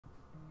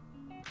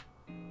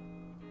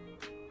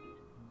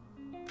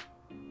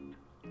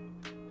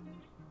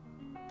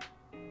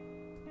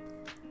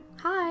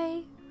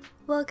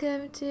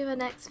welcome to my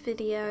next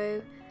video.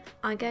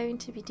 I'm going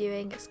to be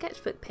doing a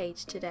sketchbook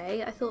page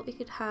today. I thought we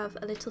could have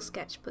a little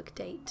sketchbook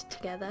date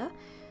together.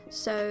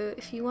 So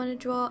if you want to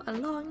draw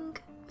along,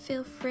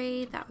 feel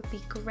free, that would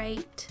be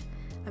great.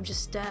 I'm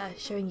just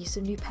showing you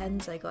some new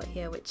pens I got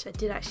here, which I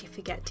did actually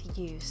forget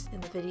to use in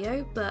the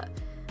video, but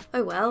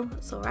oh well,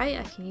 it's alright,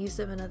 I can use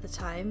them another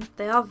time.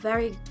 They are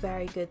very,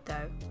 very good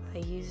though. I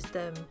used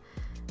them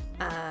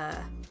a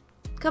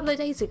couple of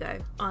days ago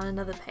on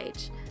another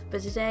page,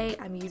 but today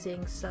I'm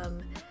using some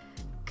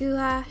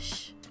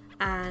gouache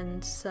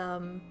and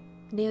some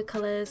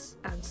neocolors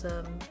and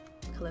some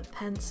coloured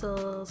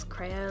pencils,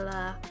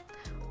 Crayola,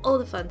 all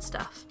the fun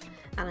stuff.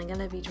 And I'm going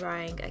to be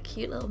drawing a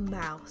cute little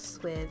mouse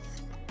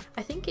with,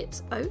 I think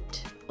it's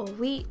oat or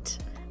wheat,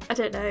 I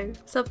don't know,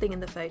 something in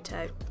the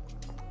photo,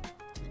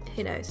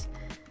 who knows.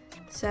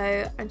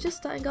 So I'm just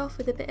starting off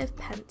with a bit of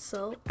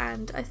pencil,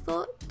 and I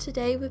thought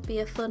today would be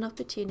a fun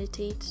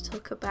opportunity to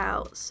talk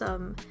about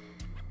some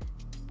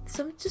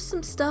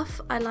stuff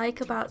I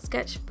like about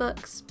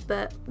sketchbooks,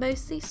 but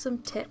mostly some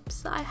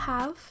tips that I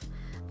have.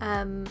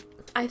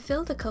 I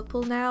filled a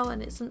couple now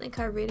and it's something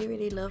I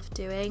really love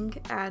doing,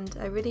 and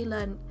I really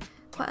learned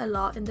quite a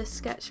lot in this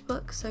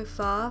sketchbook so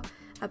far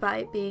about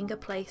it being a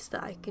place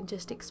that I can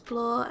just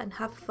explore and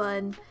have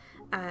fun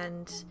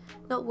and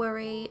not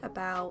worry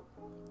about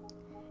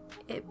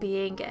it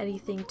being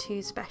anything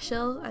too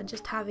special, and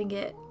just having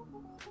it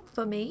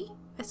for me,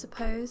 I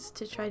suppose,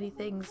 to try new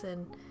things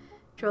and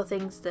draw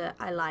things that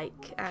I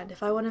like. And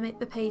if I want to make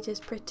the pages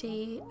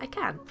pretty, I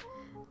can,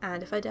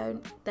 and if I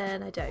don't,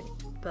 then I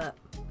don't. But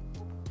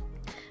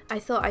I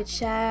thought I'd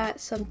share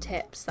some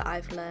tips that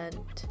I've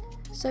learned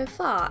so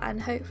far, and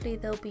hopefully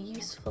they'll be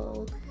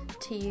useful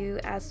to you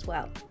as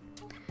well.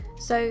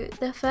 So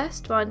the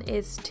first one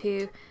is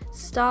to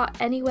start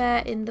anywhere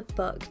in the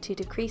book to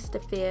decrease the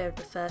fear of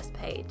the first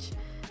page.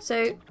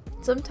 So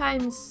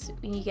sometimes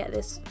when you get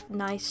this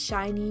nice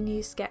shiny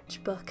new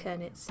sketchbook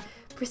and it's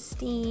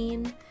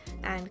pristine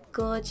and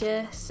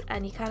gorgeous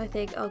and you kind of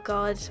think, oh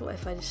god, what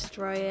if I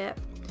destroy it?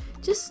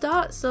 Just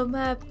start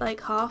somewhere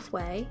like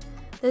halfway.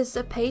 There's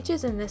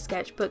pages in this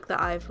sketchbook that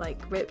I've like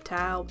ripped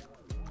out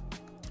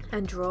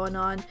and drawn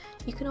on.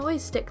 You can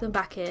always stick them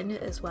back in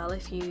as well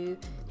if you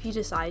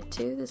decide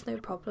to, there's no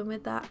problem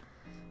with that.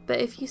 But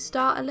if you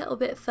start a little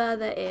bit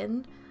further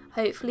in,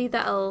 hopefully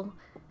that'll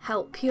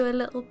help you a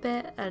little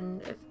bit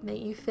and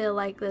make you feel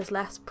like there's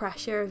less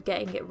pressure of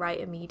getting it right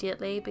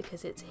immediately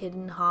because it's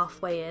hidden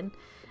halfway in.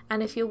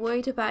 And if you're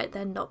worried about it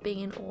then not being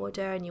in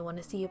order and you want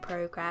to see your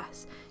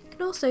progress, you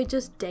can also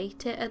just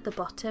date it at the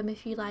bottom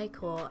if you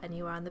like, or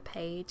anywhere on the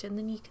page, and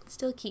then you can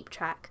still keep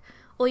track.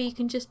 Or you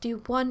can just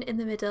do one in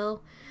the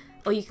middle,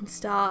 or you can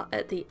start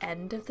at the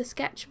end of the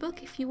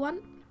sketchbook if you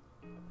want.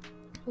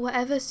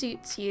 Whatever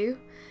suits you.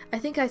 I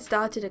think I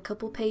started a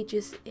couple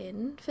pages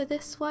in for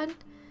this one,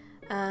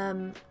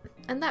 and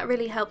that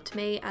really helped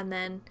me, and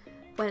then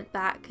went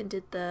back and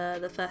did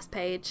the first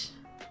page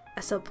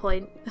at some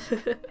point.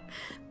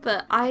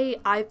 But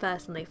I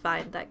personally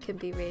find that can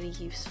be really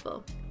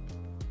useful.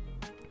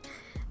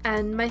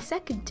 And my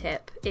second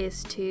tip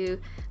is to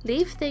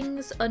leave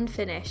things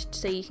unfinished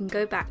so you can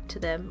go back to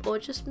them or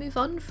just move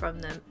on from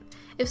them.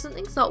 If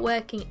something's not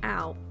working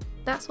out,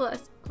 that's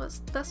what's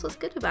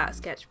good about a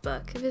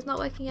sketchbook. If it's not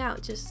working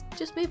out,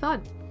 just move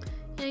on.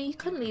 You know, you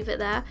can leave it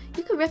there.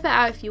 You can rip it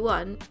out if you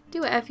want.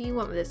 Do whatever you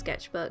want with a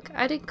sketchbook.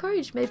 I'd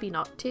encourage maybe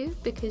not to,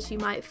 because you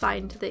might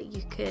find that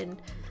you can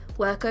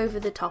work over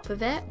the top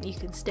of it. You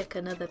can stick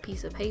another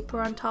piece of paper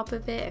on top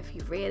of it if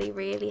you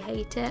really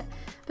hate it.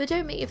 But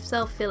don't make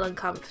yourself feel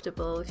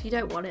uncomfortable. If you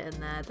don't want it in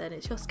there, then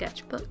it's your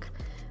sketchbook.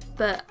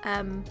 But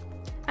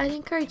I'd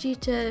encourage you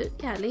to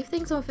leave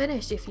things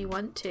unfinished if you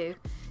want to.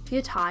 If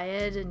you're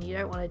tired and you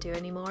don't want to do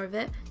any more of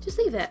it, just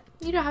leave it.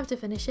 You don't have to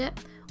finish it,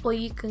 or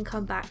you can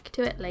come back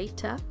to it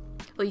later,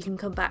 or you can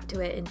come back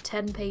to it in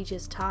 10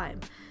 pages time.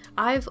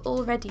 I've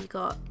already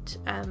got,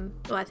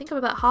 I think I'm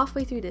about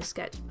halfway through this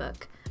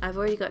sketchbook. I've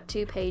already got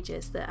 2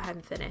 pages that I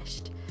haven't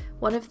finished.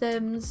 One of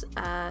them's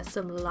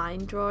some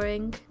line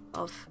drawing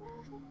of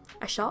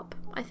a shop,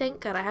 I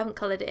think, and I haven't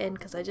coloured it in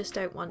because I just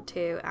don't want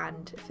to,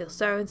 and I feel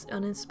so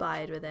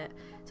uninspired with it,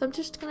 so I'm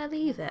just going to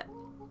leave it.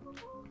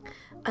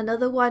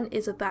 Another one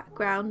is a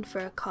background for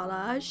a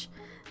collage,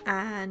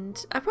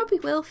 and I probably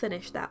will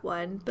finish that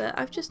one, but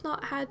I've just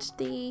not had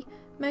the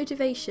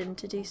motivation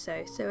to do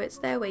so it's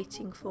there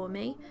waiting for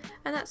me,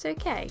 and that's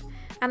okay.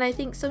 And I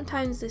think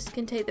sometimes this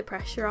can take the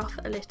pressure off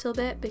a little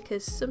bit,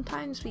 because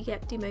sometimes we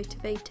get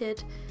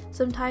demotivated,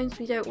 sometimes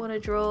we don't want to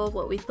draw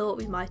what we thought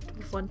we might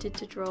have wanted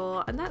to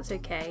draw, and that's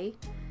okay.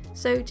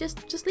 So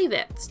just leave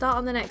it. Start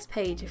on the next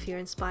page if you're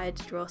inspired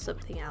to draw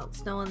something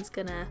else. No one's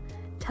gonna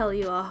tell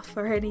you off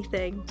or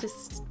anything,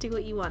 just do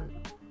what you want.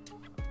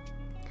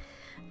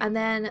 And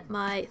then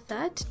my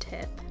third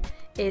tip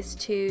is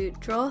to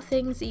draw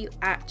things that you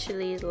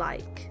actually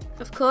like.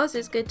 Of course,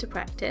 it's good to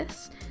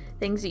practice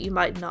things that you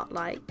might not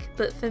like,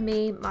 but for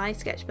me, my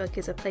sketchbook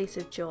is a place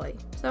of joy,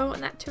 so I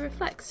want that to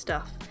reflect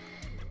stuff.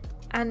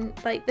 And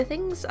like the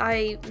things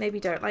I maybe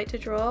don't like to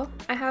draw,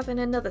 I have in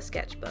another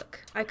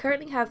sketchbook. I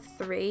currently have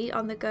 3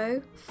 on the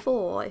go,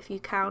 4 if you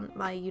count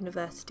my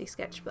university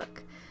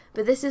sketchbook.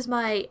 But this is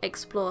my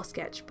explore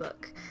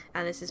sketchbook,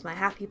 and this is my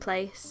happy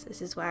place.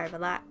 This is where I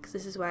relax.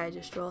 This is where I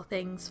just draw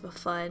things for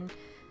fun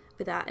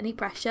without any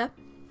pressure.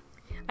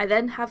 I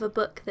then have a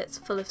book that's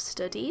full of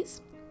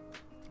studies,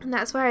 and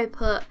that's where I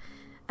put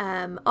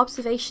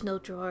observational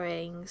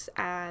drawings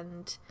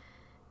and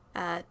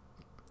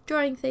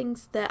drawing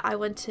things that I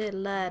want to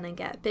learn and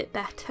get a bit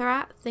better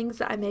at, things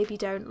that I maybe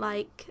don't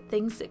like,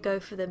 things that go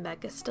for the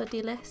mega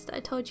study list that I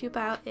told you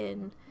about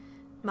in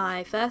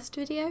my first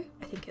video.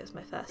 I think it was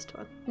my first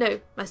one. No,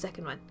 my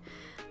second one.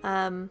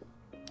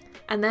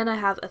 And then I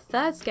have a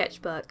third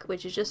sketchbook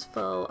which is just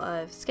full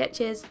of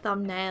sketches,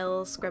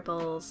 thumbnails,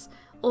 scribbles,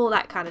 all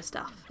that kind of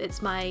stuff.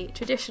 It's my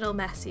traditional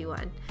messy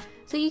one.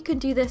 So you can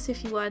do this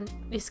if you want.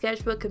 Your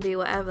sketchbook can be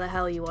whatever the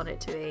hell you want it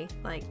to be.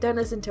 Like, don't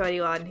listen to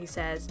anyone who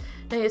says,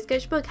 no, your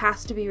sketchbook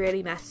has to be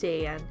really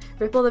messy and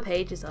rip all the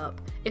pages up.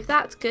 If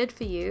that's good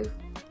for you,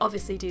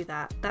 obviously do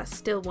that. That's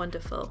still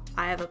wonderful.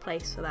 I have a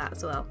place for that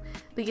as well.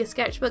 But your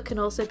sketchbook can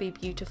also be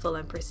beautiful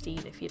and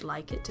pristine if you'd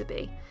like it to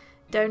be.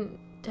 Don't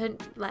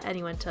let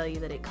anyone tell you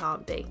that it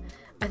can't be.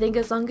 I think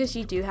as long as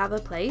you do have a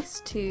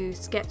place to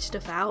sketch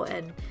stuff out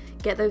and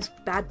get those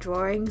bad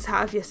drawings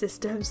out of your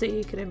system so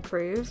you can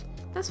improve,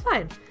 that's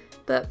fine.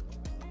 But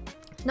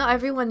not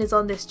everyone is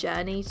on this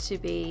journey to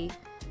be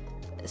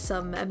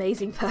some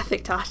amazing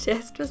perfect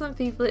artist. For some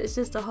people it's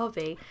just a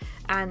hobby,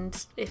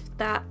 and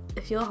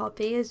if your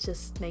hobby is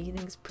just making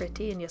things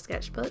pretty in your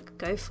sketchbook,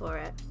 go for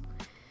it.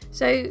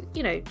 So,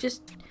 you know,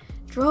 just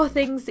draw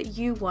things that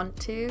you want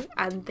to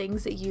and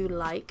things that you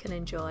like and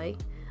enjoy.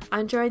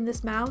 I'm drawing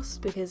this mouse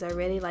because I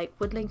really like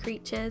woodland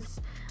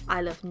creatures.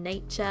 I love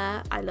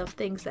nature. I love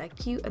things that are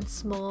cute and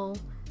small,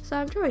 so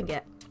I'm drawing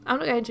it. I'm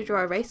not going to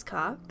draw a race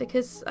car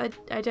because I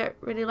don't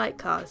really like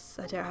cars.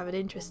 I don't have an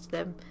interest in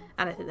them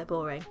and I think they're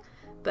boring.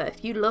 But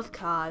if you love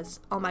cars,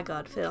 oh my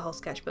god, fill a whole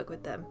sketchbook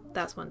with them.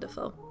 That's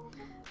wonderful.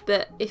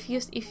 But if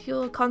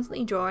you're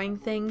constantly drawing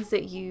things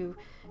that you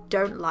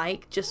don't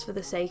like just for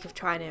the sake of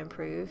trying to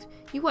improve,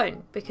 you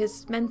won't,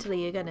 because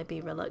mentally you're going to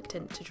be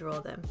reluctant to draw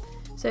them.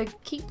 So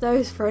keep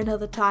those for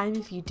another time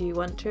if you do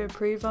want to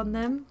improve on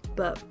them,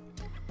 but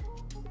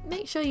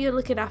make sure you're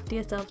looking after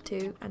yourself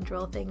too and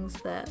draw things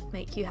that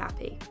make you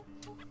happy.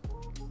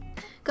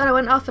 God, I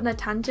went off on a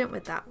tangent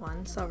with that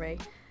one, sorry.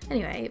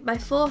 Anyway, my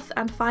 4th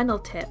and final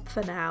tip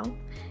for now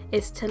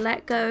is to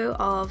let go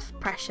of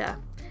pressure.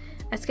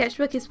 A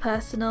sketchbook is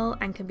personal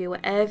and can be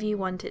whatever you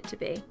want it to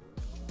be.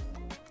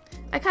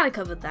 I kind of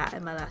covered that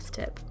in my last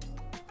tip.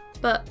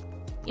 But,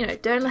 you know,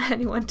 don't let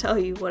anyone tell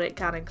you what it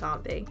can and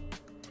can't be.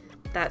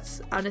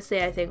 That's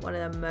honestly, I think, one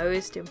of the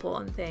most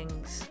important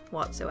things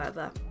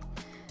whatsoever.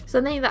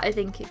 Something that I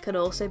think it could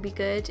also be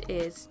good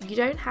is you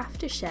don't have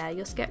to share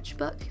your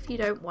sketchbook if you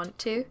don't want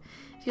to.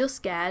 If you're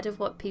scared of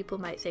what people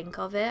might think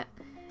of it,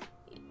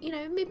 you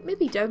know,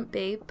 maybe don't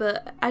be,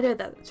 but I know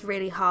that's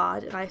really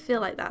hard and I feel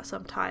like that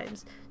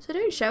sometimes. So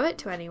don't show it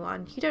to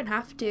anyone. You don't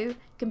have to. It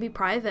can be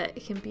private.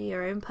 It can be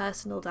your own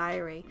personal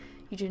diary.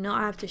 You do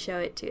not have to show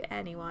it to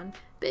anyone.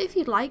 But if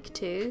you'd like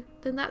to,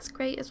 then that's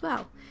great as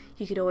well.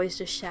 You could always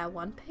just share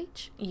one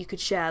page. You could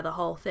share the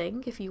whole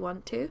thing if you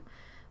want to.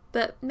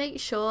 But make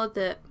sure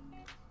that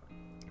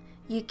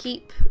you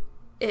keep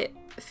it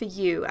for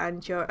you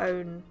and your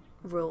own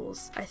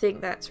rules. I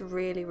think that's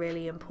really,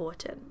 really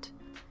important.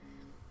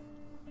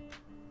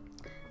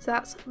 So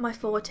that's my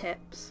 4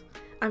 tips.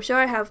 I'm sure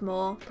I have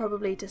more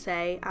probably to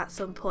say at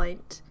some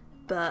point,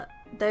 but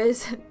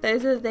those are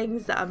the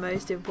things that are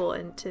most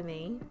important to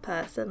me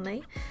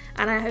personally,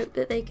 and I hope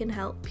that they can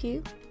help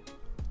you.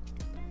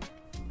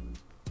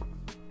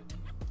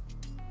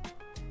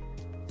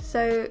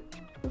 So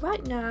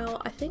right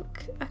now, I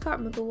can't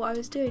remember what I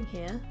was doing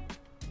here.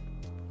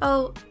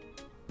 Oh,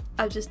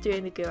 I'm just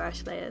doing the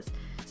gouache layers.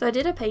 So I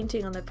did a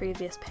painting on the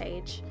previous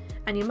page,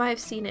 and you might have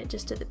seen it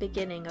just at the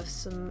beginning of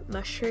some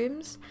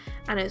mushrooms,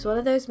 and it was one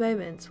of those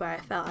moments where I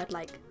felt I'd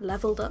like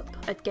leveled up,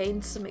 I'd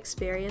gained some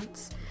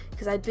experience,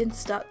 because I'd been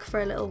stuck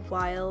for a little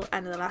while,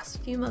 and in the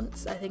last few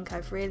months I think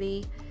I've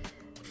really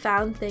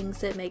found things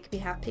that make me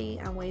happy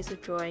and ways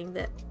of drawing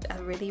that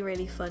are really,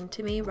 really fun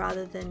to me,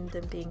 rather than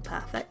them being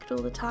perfect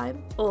all the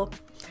time, or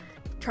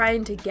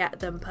trying to get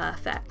them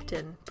perfect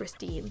and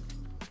pristine.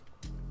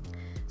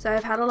 So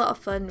I've had a lot of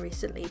fun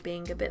recently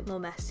being a bit more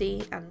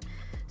messy and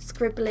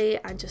scribbly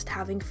and just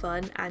having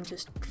fun and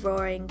just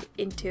drawing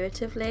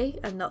intuitively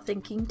and not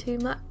thinking too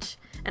much.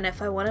 And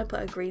if I want to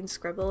put a green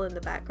scribble in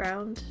the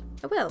background,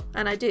 I will,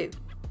 and I do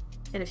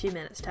in a few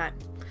minutes time.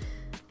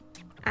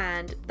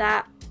 And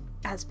that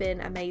has been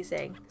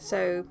amazing.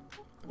 So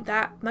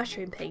that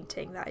mushroom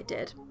painting that I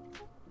did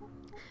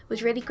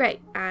was really great,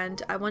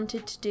 and I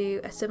wanted to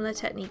do a similar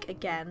technique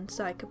again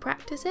so I could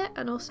practice it,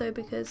 and also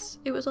because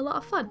it was a lot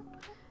of fun.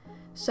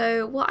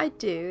 So what I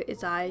do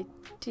is I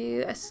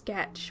do a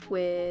sketch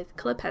with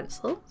colour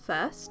pencil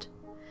first,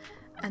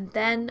 and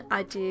then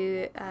I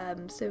do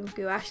some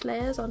gouache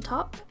layers on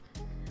top,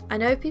 I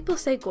know people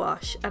say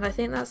gouache, and I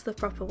think that's the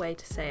proper way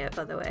to say it,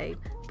 by the way,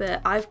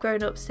 but I've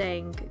grown up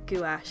saying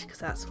gouache because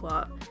that's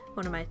what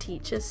one of my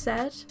teachers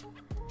said.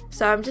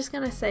 So I'm just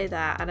going to say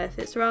that, and if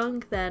it's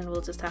wrong, then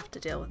we'll just have to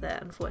deal with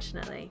it,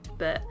 unfortunately.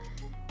 But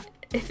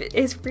if it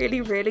is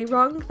really, really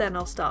wrong, then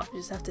I'll stop. You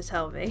just have to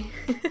tell me.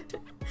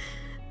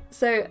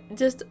 So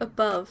just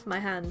above my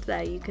hand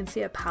there, you can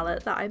see a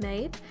palette that I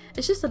made.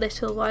 It's just a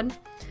little one,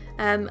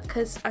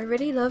 because I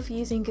really love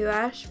using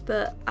gouache,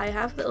 but I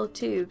have little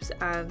tubes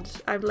and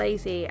I'm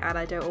lazy and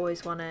I don't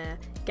always want to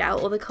get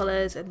out all the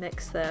colours and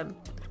mix them.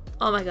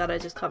 Oh my god, I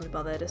just can't be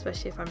bothered,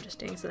 especially if I'm just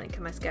doing something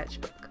in my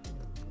sketchbook.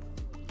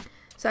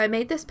 So I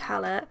made this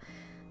palette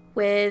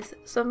with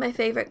some of my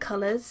favourite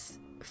colours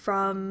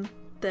from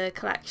the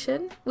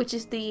collection, which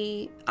is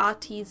the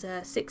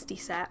Arteza 60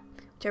 set,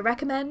 which I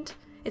recommend.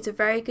 It's a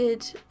very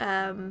good,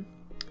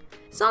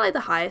 it's not like the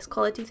highest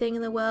quality thing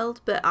in the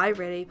world, but I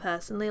really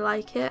personally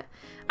like it.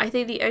 I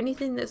think the only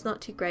thing that's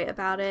not too great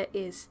about it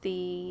is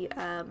the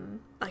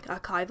like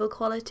archival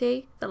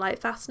quality, the light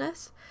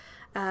fastness.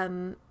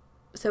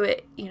 So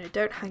it, you know,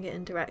 don't hang it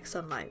in direct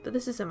sunlight, but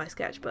this is in my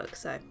sketchbook,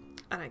 so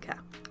I don't care,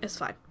 it's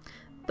fine.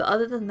 But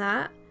other than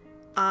that,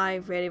 I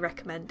really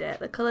recommend it.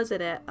 The colours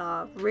in it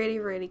are really,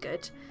 really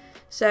good.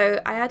 So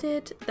I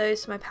added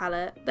those to my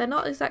palette. They're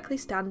not exactly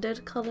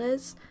standard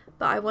colours,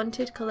 but I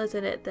wanted colours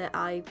in it that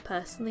I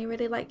personally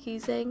really like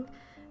using.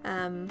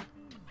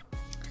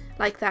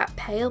 Like that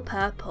pale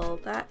purple,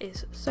 that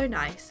is so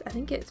nice. I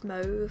think it's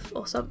mauve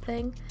or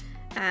something,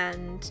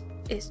 and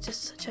it's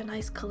just such a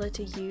nice colour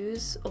to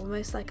use,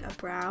 almost like a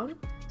brown.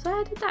 So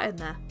I added that in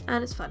there,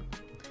 and it's fun.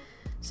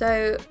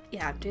 So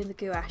yeah, I'm doing the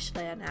gouache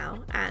layer now,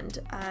 and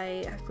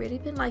I have really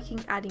been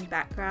liking adding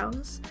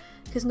backgrounds,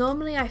 because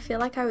normally I feel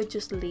like I would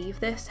just leave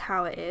this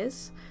how it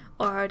is,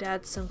 or I'd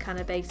add some kind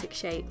of basic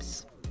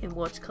shapes in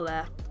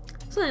watercolour,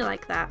 something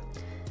like that.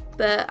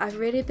 But I've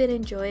really been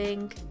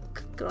enjoying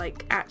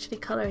like actually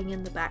colouring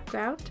in the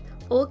background,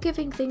 or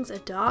giving things a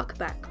dark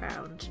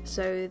background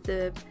so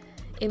the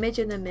image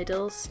in the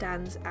middle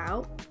stands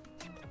out.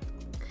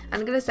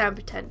 I'm going to sound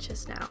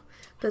pretentious now,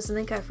 but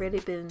something I've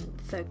really been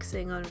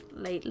focusing on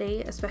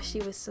lately,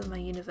 especially with some of my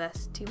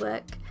university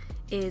work,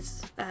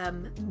 is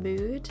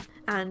mood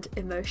and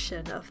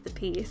emotion of the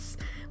piece,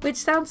 which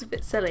sounds a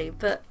bit silly,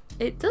 but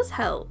it does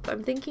help.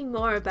 I'm thinking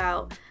more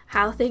about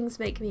how things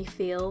make me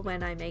feel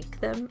when I make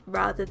them,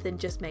 rather than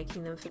just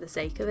making them for the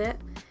sake of it.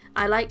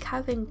 I like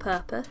having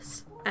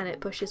purpose, and it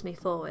pushes me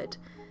forward.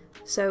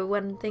 So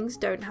when things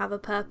don't have a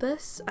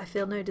purpose, I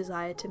feel no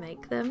desire to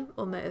make them,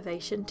 or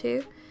motivation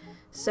to.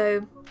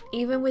 So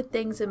even with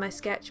things in my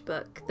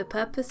sketchbook, the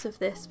purpose of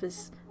this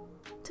was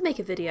to make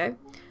a video,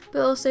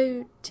 but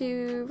also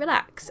to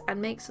relax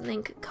and make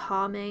something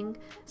calming,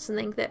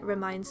 something that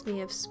reminds me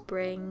of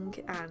spring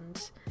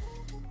and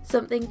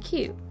something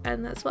cute,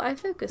 and that's what I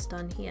focused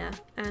on here.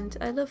 And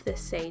I love this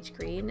sage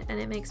green, and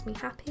it makes me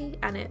happy,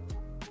 and it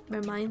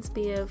reminds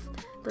me of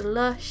the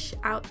lush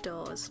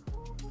outdoors.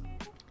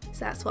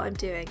 So that's what I'm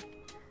doing.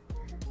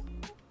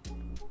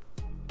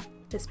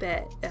 This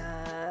bit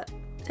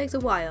takes a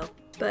while,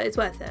 but it's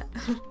worth it.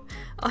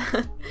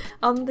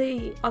 on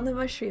the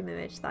mushroom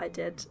image that I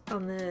did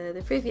on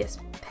the previous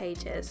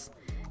pages,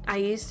 I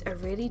used a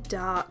really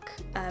dark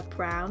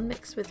brown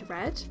mixed with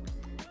red,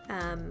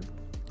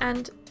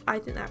 and I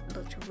think that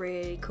looked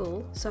really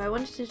cool. So I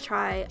wanted to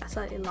try a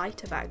slightly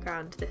lighter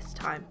background this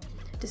time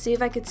to see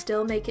if I could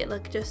still make it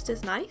look just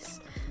as nice,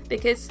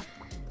 because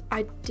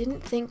I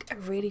didn't think a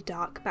really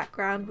dark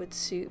background would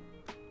suit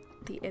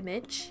the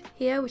image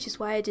here, which is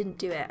why I didn't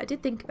do it. I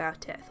did think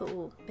about it. I thought,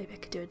 oh, maybe I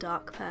could do a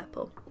dark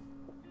purple.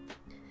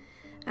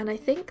 And I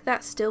think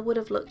that still would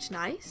have looked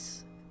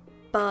nice,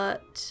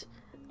 but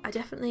I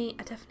definitely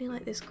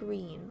like this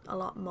green a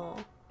lot more.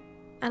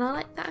 And I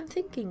like that I'm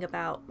thinking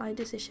about my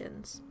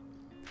decisions.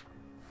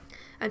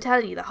 I'm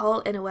telling you the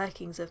whole inner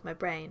workings of my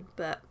brain,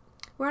 but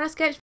we're on a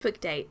sketchbook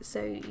date,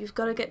 so you've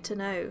got to get to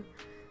know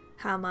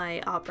how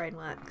my art brain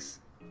works.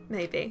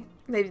 Maybe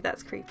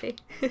that's creepy.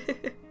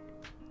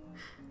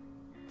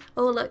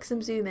 Oh look,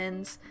 some zoom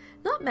ins.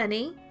 Not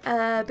many,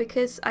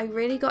 because I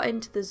really got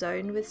into the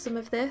zone with some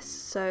of this,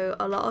 so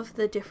a lot of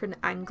the different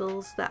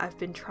angles that I've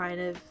been trying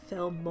to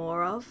film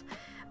more of,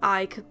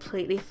 I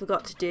completely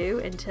forgot to do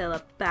until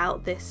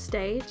about this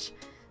stage,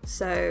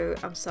 so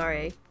I'm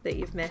sorry that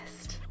you've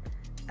missed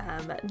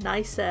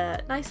nicer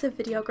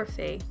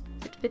videography.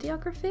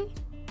 Videography?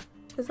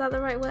 Is that the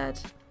right word?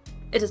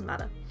 It doesn't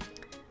matter.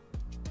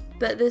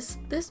 But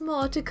there's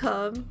more to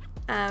come,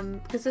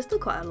 because there's still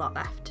quite a lot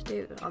left to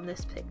do on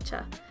this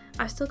picture.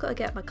 I've still got to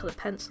get my coloured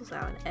pencils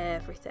out and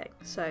everything,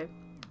 so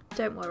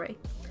don't worry.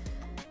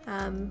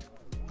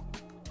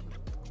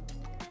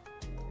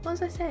 What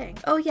was I saying?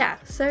 Oh yeah,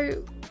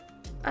 so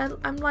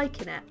I'm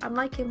liking it. I'm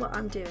liking what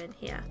I'm doing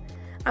here.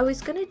 I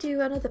was going to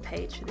do another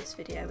page for this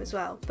video as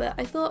well, but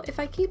I thought if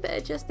I keep it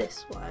at just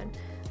this one,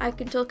 I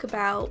can talk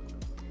about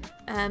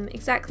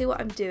exactly what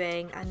I'm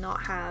doing and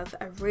not have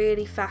a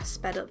really fast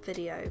sped up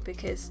video,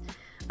 because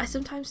I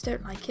sometimes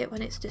don't like it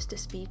when it's just a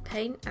speed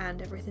paint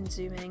and everything's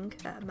zooming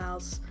at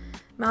miles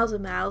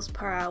and miles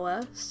per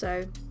hour,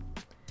 so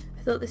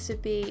I thought this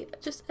would be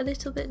just a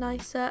little bit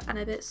nicer and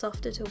a bit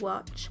softer to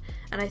watch,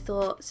 and I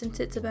thought since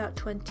it's about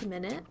 20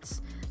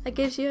 minutes, that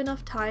gives you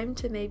enough time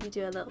to maybe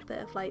do a little bit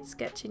of light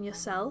sketching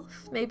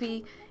yourself.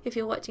 Maybe if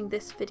you're watching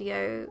this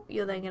video,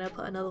 you're then going to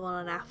put another one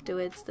on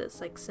afterwards that's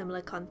like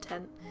similar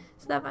content,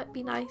 so that might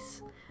be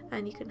nice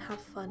and you can have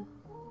fun.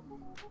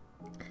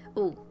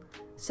 Oh,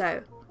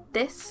 so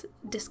this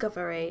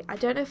discovery, I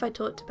don't know if I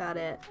talked about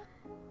it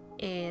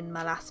in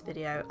my last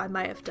video, I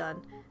might have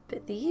done,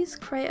 but these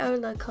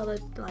Crayola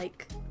coloured,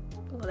 like,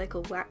 what they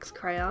call wax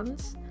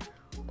crayons,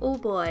 oh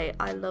boy,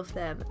 I love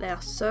them. They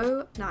are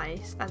so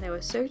nice and they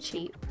were so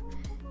cheap.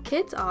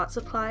 Kids art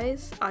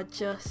supplies are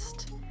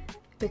just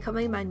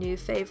becoming my new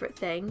favourite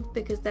thing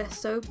because they're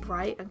so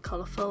bright and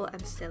colourful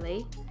and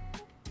silly,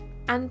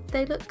 and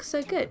they look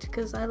so good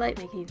because I like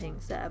making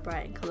things that are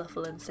bright and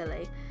colourful and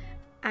silly.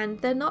 And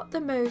they're not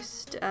the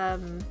most,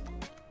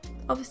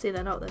 obviously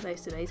they're not the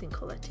most amazing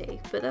quality,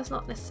 but that's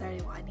not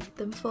necessarily what I need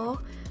them for.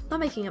 I'm not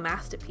making a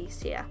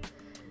masterpiece here.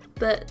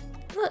 But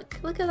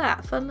look at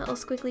that, fun little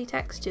squiggly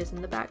textures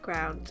in the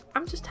background.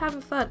 I'm just having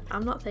fun,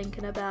 I'm not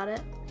thinking about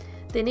it.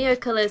 The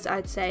neocolors,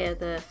 I'd say, are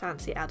the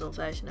fancy adult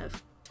version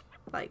of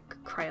like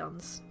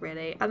crayons,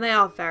 really, and they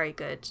are very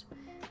good.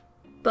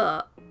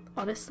 But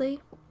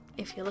honestly,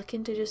 if you're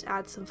looking to just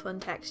add some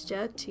fun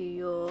texture to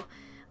your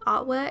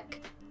artwork,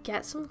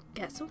 get some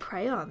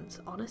crayons,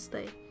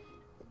 honestly.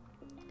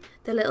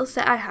 The little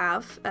set I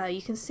have,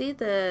 you can see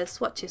the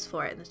swatches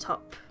for it in the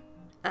top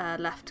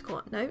left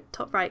corner, no,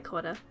 top right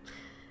corner.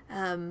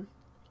 And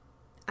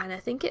I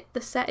think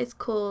the set is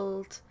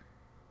called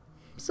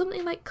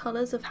something like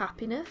Colours of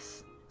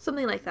Happiness,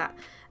 something like that.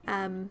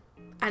 And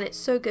it's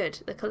so good.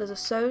 The colours are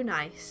so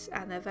nice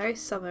and they're very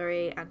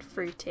summery and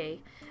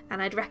fruity.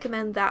 And I'd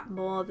recommend that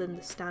more than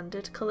the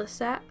standard colour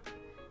set,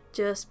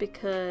 just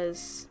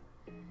because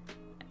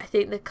I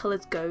think the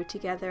colours go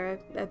together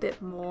a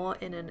bit more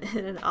in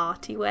an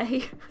arty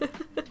way.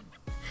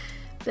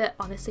 But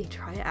honestly,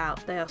 try it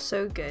out. They are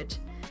so good.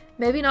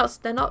 Maybe not,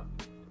 they're not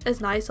as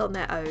nice on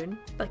their own,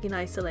 like in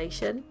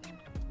isolation,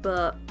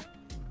 but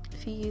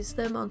if you use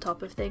them on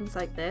top of things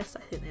like this,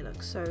 I think they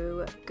look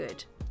so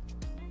good.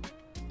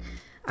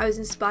 I was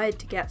inspired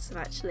to get some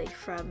actually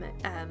from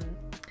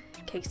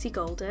Casey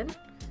Golden.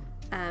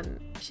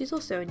 She's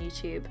also on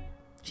YouTube.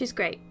 She's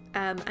great.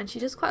 And she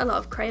does quite a lot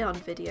of crayon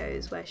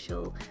videos where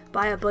she'll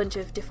buy a bunch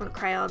of different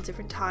crayons,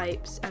 different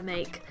types, and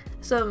make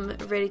some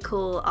really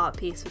cool art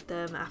piece with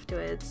them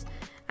afterwards.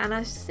 And I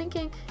was just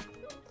thinking,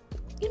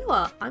 you know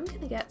what, I'm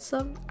gonna get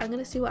some. I'm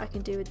gonna see what I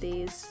can do with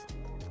these,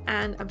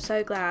 and I'm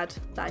so glad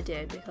that I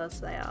did because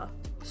they are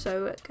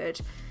so good,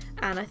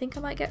 and I think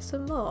I might get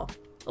some more.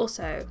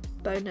 Also,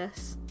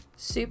 bonus,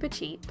 super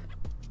cheap,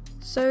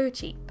 so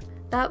cheap.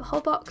 That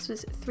whole box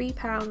was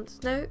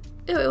 £3. No,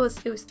 it was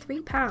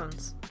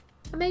 £3.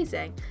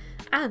 Amazing.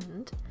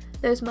 And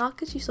those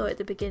markers you saw at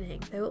the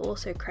beginning, they were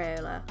also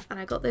Crayola, and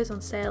I got those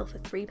on sale for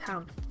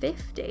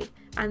 £3.50,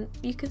 and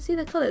you can see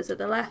the colours at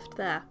the left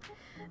there.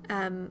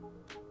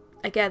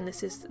 Again,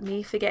 this is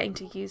me forgetting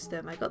to use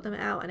them. I got them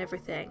out and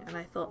everything, and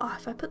I thought, oh,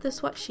 if I put the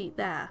swatch sheet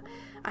there,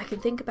 I can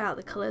think about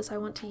the colours I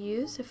want to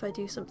use if I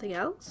do something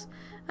else,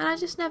 and I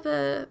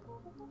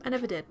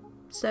never did.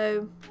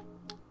 So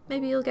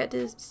maybe you'll get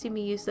to see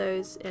me use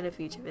those in a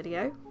future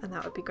video, and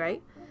that would be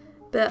great.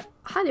 But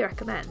highly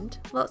recommend,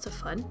 lots of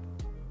fun.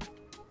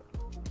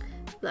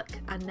 Look,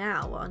 and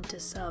now on to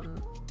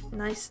some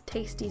nice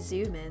tasty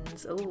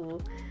zoom-ins.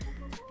 Ooh.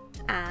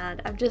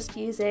 And I'm just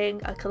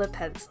using a colour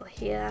pencil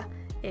here.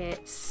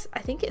 I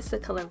think it's the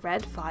colour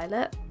Red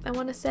Violet, I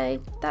want to say.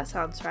 That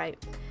sounds right.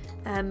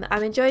 I'm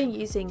enjoying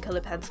using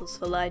colour pencils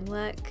for line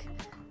work.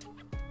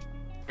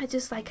 I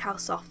just like how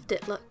soft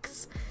it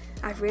looks.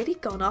 I've really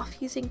gone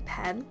off using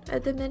pen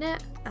at the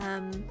minute.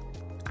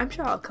 I'm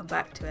sure I'll come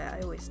back to it,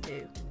 I always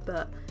do.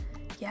 But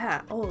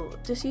yeah,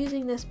 just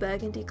using this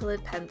burgundy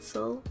coloured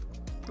pencil,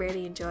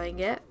 really enjoying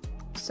it.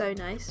 So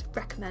nice,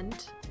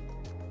 recommend.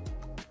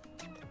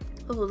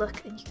 Oh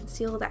look, and you can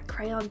see all that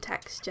crayon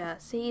texture.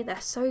 See, they're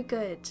so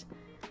good.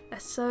 They're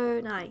so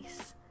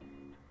nice.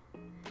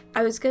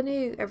 I was going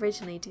to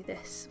originally do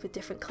this with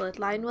different coloured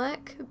line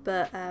work,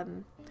 but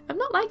I'm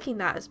not liking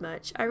that as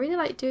much. I really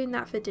like doing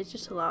that for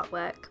digital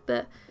artwork,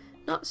 but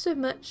not so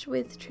much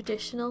with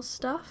traditional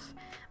stuff.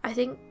 I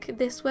think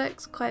this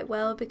works quite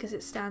well because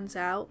it stands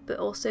out, but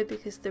also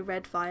because the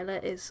red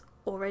violet is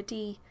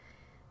already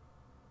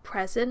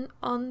present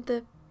on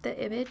the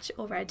image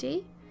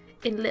already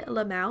in little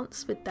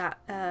amounts with that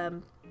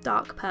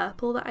dark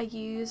purple that I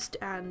used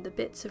and the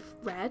bits of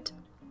red.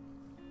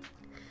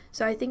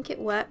 So I think it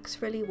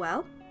works really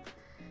well.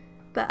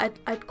 But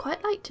I'd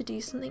quite like to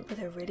do something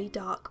with a really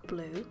dark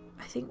blue.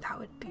 I think that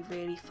would be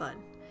really fun.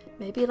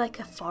 Maybe like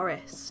a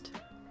forest.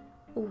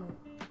 Ooh.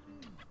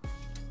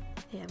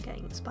 Yeah, I'm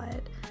getting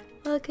inspired.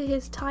 Look at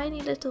his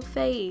tiny little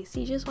face.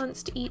 He just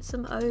wants to eat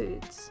some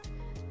oats.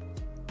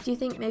 Do you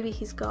think maybe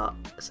he's got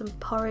some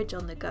porridge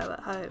on the go at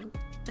home?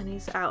 and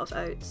he's out of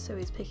oats, so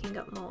he's picking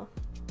up more.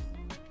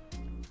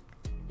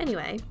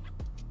 Anyway,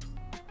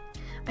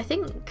 I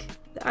think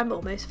that I'm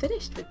almost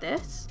finished with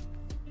this,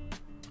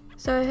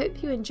 so I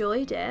hope you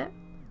enjoyed it.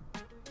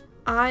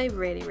 I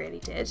really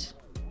did,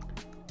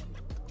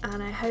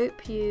 and I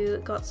hope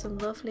you got some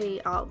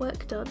lovely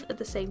artwork done at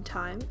the same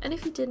time, and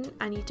if you didn't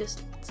and you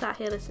just sat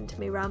here listening to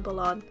me ramble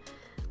on,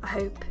 I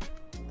hope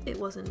it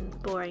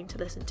wasn't boring to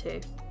listen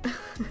to.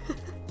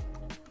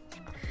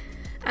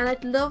 And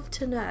I'd love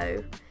to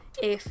know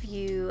if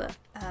you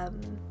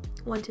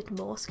wanted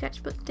more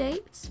sketchbook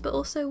dates, but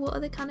also what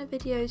other kind of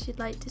videos you'd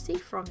like to see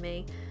from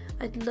me.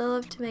 I'd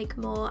love to make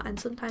more, and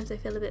sometimes I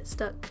feel a bit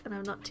stuck and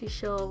I'm not too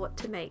sure what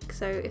to make.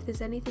 So if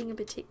there's anything in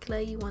particular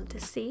you want to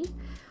see,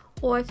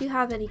 or if you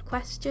have any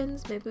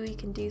questions, maybe we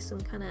can do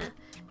some kind of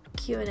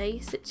Q&A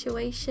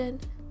situation.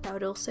 That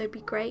would also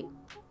be great.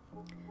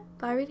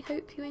 But I really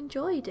hope you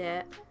enjoyed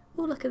it.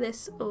 Oh, look at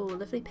this. Oh,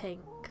 lovely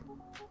pink.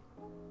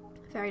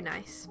 Very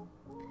nice.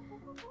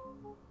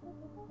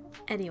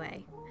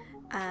 Anyway,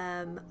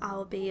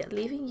 I'll be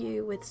leaving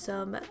you with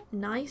some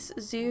nice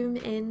zoom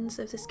ins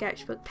of the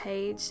sketchbook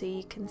page so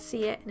you can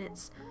see it in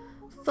its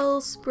full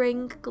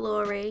spring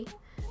glory,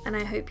 and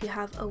I hope you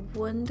have a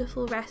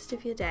wonderful rest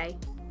of your day,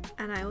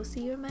 and I will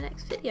see you in my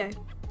next video.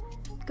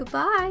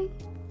 Goodbye!